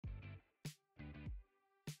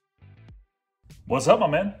What's up, my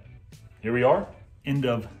man? Here we are, end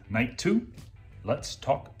of night 2. Let's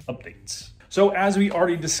talk updates. So as we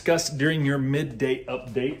already discussed during your midday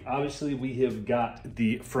update, obviously we have got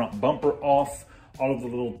the front bumper off, all of the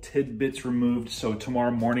little tidbits removed. So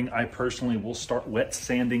tomorrow morning, I personally will start wet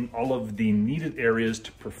sanding all of the needed areas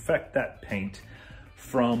to perfect that paint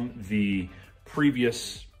from the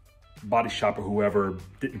previous body shop or whoever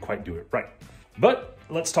didn't quite do it right. But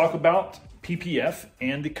let's talk about PPF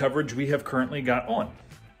and the coverage we have currently got on.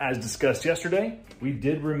 As discussed yesterday, we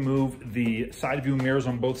did remove the side view mirrors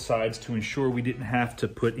on both sides to ensure we didn't have to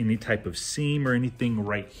put any type of seam or anything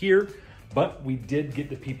right here, but we did get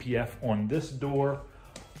the PPF on this door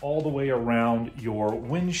all the way around your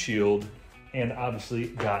windshield, and obviously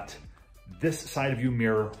got this side view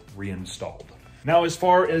mirror reinstalled. Now, as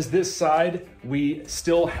far as this side, we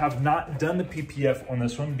still have not done the PPF on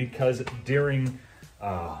this one because during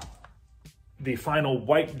the final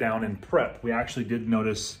wipe down and prep, we actually did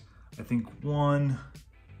notice, I think 1,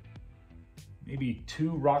 maybe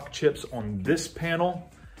 2 rock chips on this panel,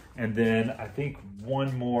 and then I think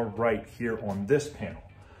 1 more right here on this panel.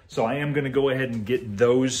 So I am gonna go ahead and get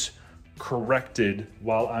those corrected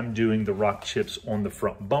while I'm doing the rock chips on the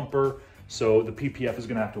front bumper. So the PPF is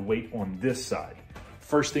gonna have to wait on this side.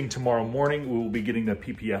 First thing tomorrow morning, we will be getting the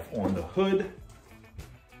PPF on the hood,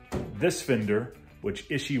 this fender, which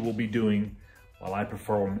Ishie will be doing while I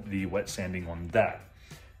perform the wet sanding on that.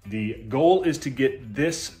 The goal is to get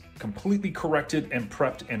this completely corrected and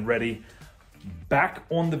prepped and ready back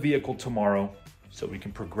on the vehicle tomorrow so we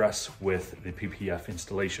can progress with the PPF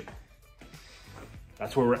installation.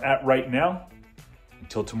 That's where we're at right now.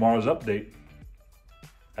 Until tomorrow's update,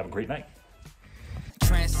 have a great night.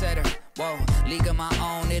 Trendsetter, whoa, league of my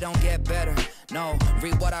own, it don't get better. No,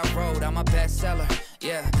 read what I wrote, I'm a bestseller.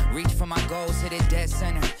 Yeah, reach for my goals, hit it dead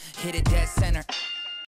center, hit it dead center.